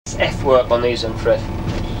It's F work on these and Fred.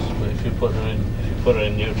 But if you put her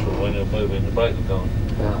in neutral when you're moving, the brake will go on.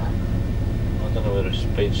 Yeah. I don't know whether it's a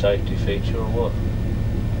speed safety feature or what.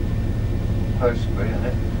 Supposed to be, isn't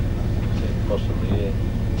it? Possibly, yeah.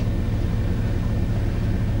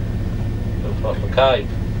 Looks like a cave.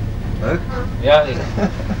 Who? Yeah.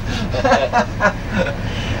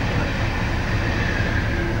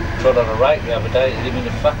 Trod on a rake the other day, it hit him in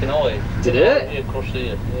the fucking eye. Did it? Yeah, across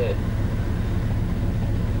here, yeah.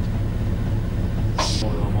 All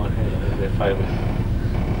on my head, their favourite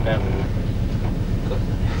family.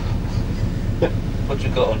 What you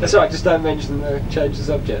got on there? That's alright, just don't mention the change the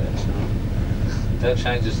subject. Don't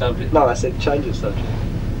change the subject. No, I said change the subject.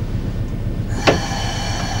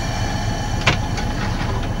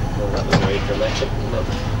 Well, that was very dramatic, wasn't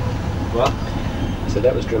it? What? So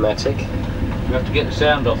that was dramatic. You have to get the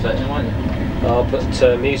sound off that, won't you? I'll put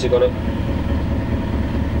music on it.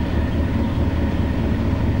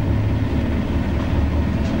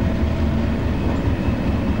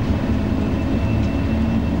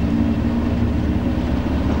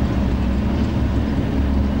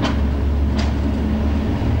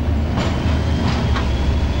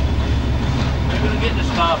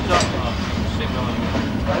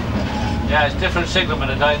 Yeah, it's different signalman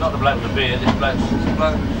today, not the bloke with the beard, this bloke's the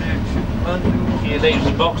bloke he leaves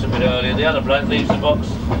the box a bit earlier, the other bloke leaves the box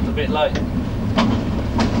a bit late.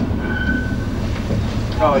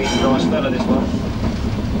 Oh, he's a nice fella, this one.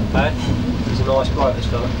 Hey? He's a nice bloke, this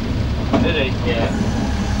fella. Did he? Yeah.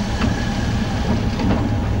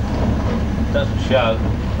 Doesn't show.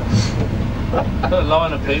 Got a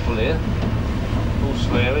line of people here, all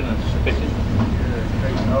swearing and spitting.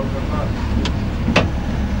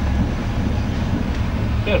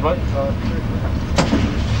 Cheers, mate.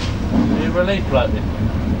 Are you relief bloke then?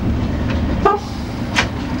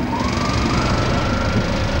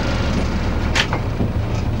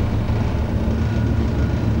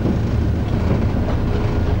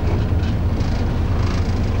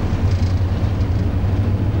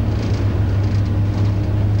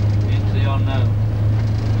 Into the unknown.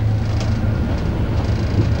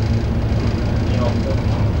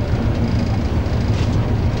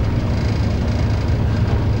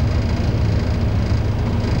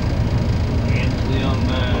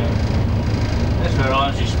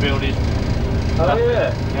 Spilled his Oh yeah.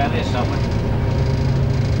 Down there somewhere.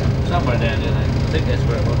 Somewhere down there. I think that's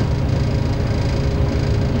where it was.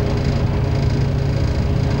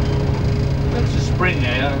 That's a spring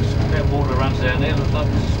there. That water runs down there. Looks like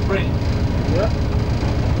it's a spring. Yeah.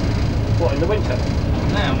 What, in the winter?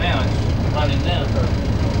 Now it's running down.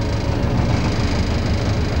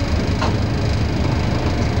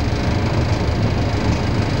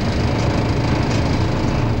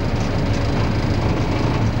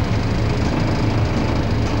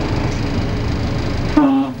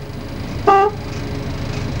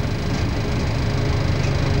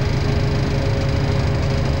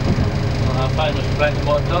 Black and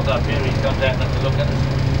white dog up here, he comes out and has to look at us.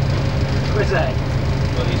 Where's that?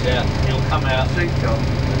 Well, he's out. He'll come out. Seat dog.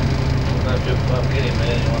 No joke, won't get him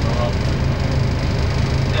there, anyone or not.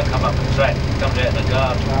 He'll come up the track, he comes out in the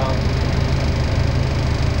garden.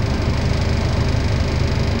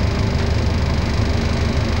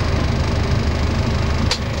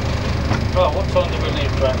 Right, what time do we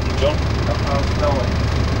leave Brighton, John?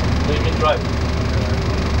 9:30. Leaving Brighton?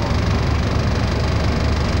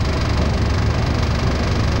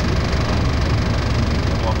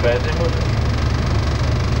 Bad then, was it?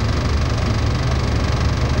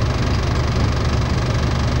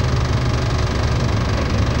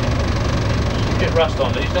 You get rust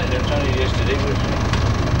on these, don't you? It's only yesterday, it was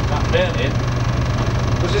up down here.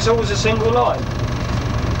 Was this always a single line?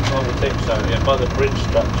 I would think so, yeah, by the bridge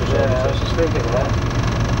structures. Yeah, I was just thinking of that.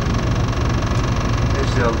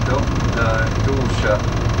 There's the old door shut.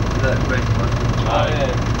 Is that big one? Oh yeah,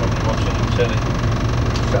 probably watching the telly.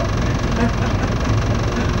 Shut.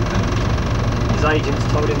 His agents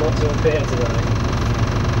told him not to appear today.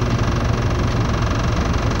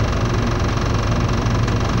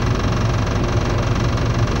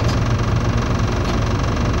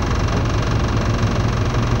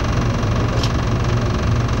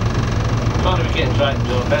 What time do we get Drayton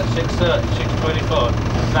to? About 6:30, 6:25?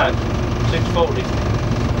 No, 6:40.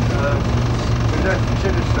 We left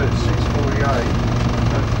Chichester at 6:48.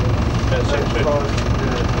 About 6:50.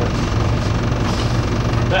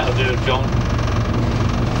 That'll do, John.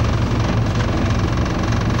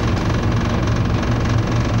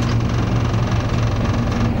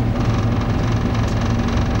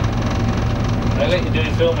 They let you do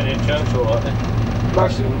your filming in church, alright then?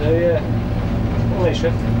 Most of them do, yeah.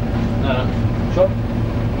 Alicia. No. John?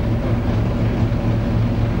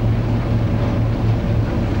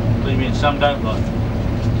 some don't like.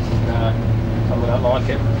 No, some don't like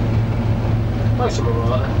it. Most of them are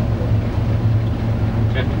right.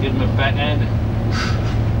 You have to give them a backhand.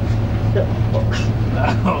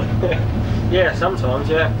 Yeah, sometimes,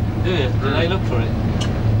 yeah. Do you? Do they look for it?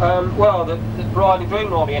 Well, the bride and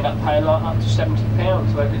groom normally end up paying like up to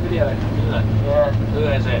 £70 for every video. Do they? Yeah. Who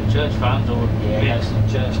has that? Church funds or Yeah, bits?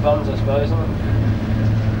 that's church funds, I suppose, isn't it?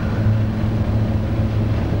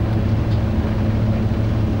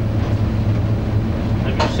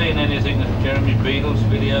 Have you seen anything of Jeremy Beadle's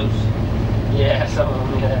videos? Yeah, some of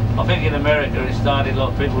them, yeah. I think in America it started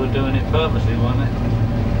like people were doing it purposely, wasn't it?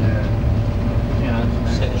 Yeah. You know,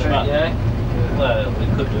 setting them up. Yeah. Well, we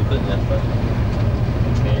could do, couldn't we? But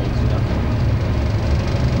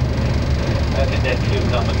how did that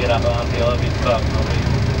cucumber get up on the Ivy's club?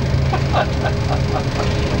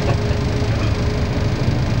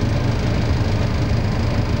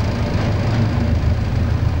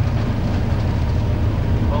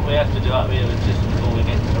 What we have to do up here is just before we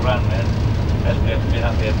get to the run round, as we have been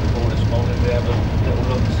up here before this morning, we have a little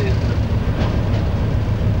look to see if the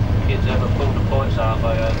kids ever pulled the points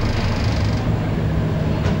halfway over.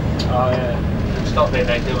 Oh, yeah. It's not that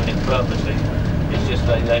they're doing it purposely. It's just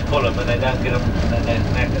they pull them and they don't get them and they're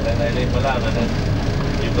knackered and they leave them alone and then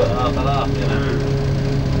you've got half and half, you know.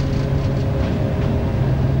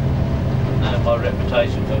 Know my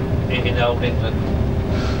reputation for hitting old England.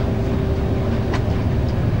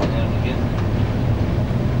 There we go.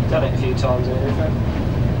 Done it a few times, anyway.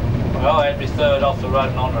 Well, I had my third off the road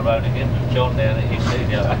and on the road again with John down at EC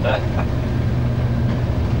the other day.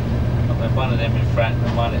 I had one of them in front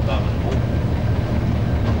and one at Lavant.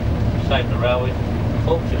 Saved the railway.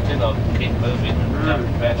 Fortunately, didn't I? Keep moving and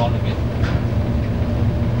jumping back on again.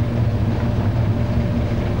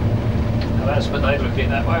 Well, that's what they'd look at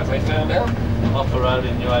that way if they found out. Off the road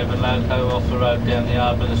in New Haven, Loco, off the road down the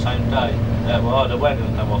harbour the same day. Well, I had a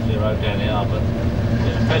wagon come off the road down the harbour.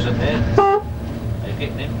 There's a pheasant there. They're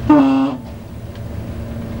getting him.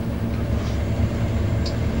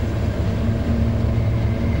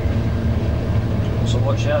 So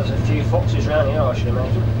watch out, there's a few foxes around here, I should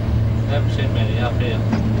imagine. Haven't seen many up here.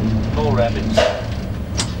 More rabbits.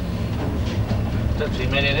 Don't see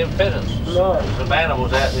many of them pheasants. No. There's some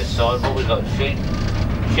animals out this side, but we've got sheep,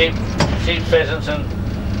 pheasants and...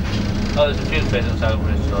 Oh, there's a few pheasants over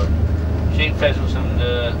this side. Sheep, pheasants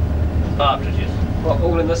and partridges. What,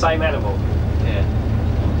 all in the same animal? Yeah.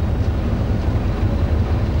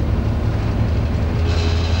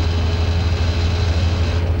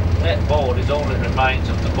 That board is all that remains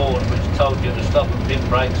of the board which told you to stop and pin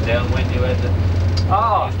brakes down when you had to,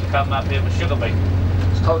 used to come up here for sugar beet. I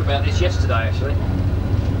was told about this yesterday, actually.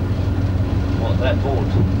 What, that board?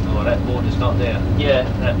 Oh, that board is not there. Yeah.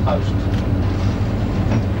 That post.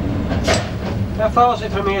 How far is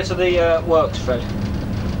it from here to the works, Fred?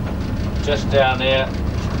 Just down there,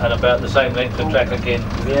 at about the same length of track again.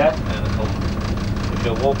 Yeah. And if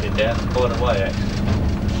you're walking down, it's quite a way actually.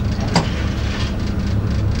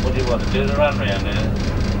 What do you want to do? The run round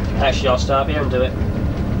there? Actually, I'll start here and do it.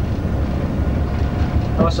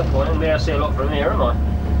 Oh, what's the point? I'm going to see a lot from here, am I?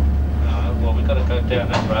 No, well, we've got to go down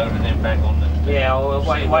that road and then back on the... Yeah, I'll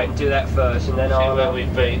wait and do that first, and then See I'll... where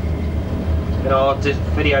we've been. Then I'll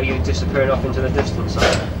video you disappearing off into the distance.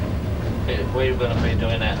 Where you're going to be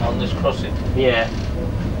doing that? On this crossing? Yeah.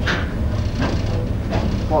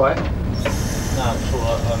 Why? No, it's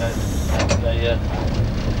alright. I know they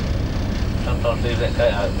sometimes leave that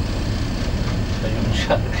gate open. So you can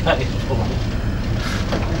shut the gate for them.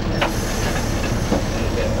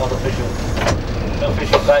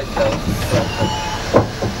 Unofficial gate code.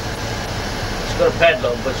 It's got a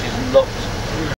padlock, but she's locked.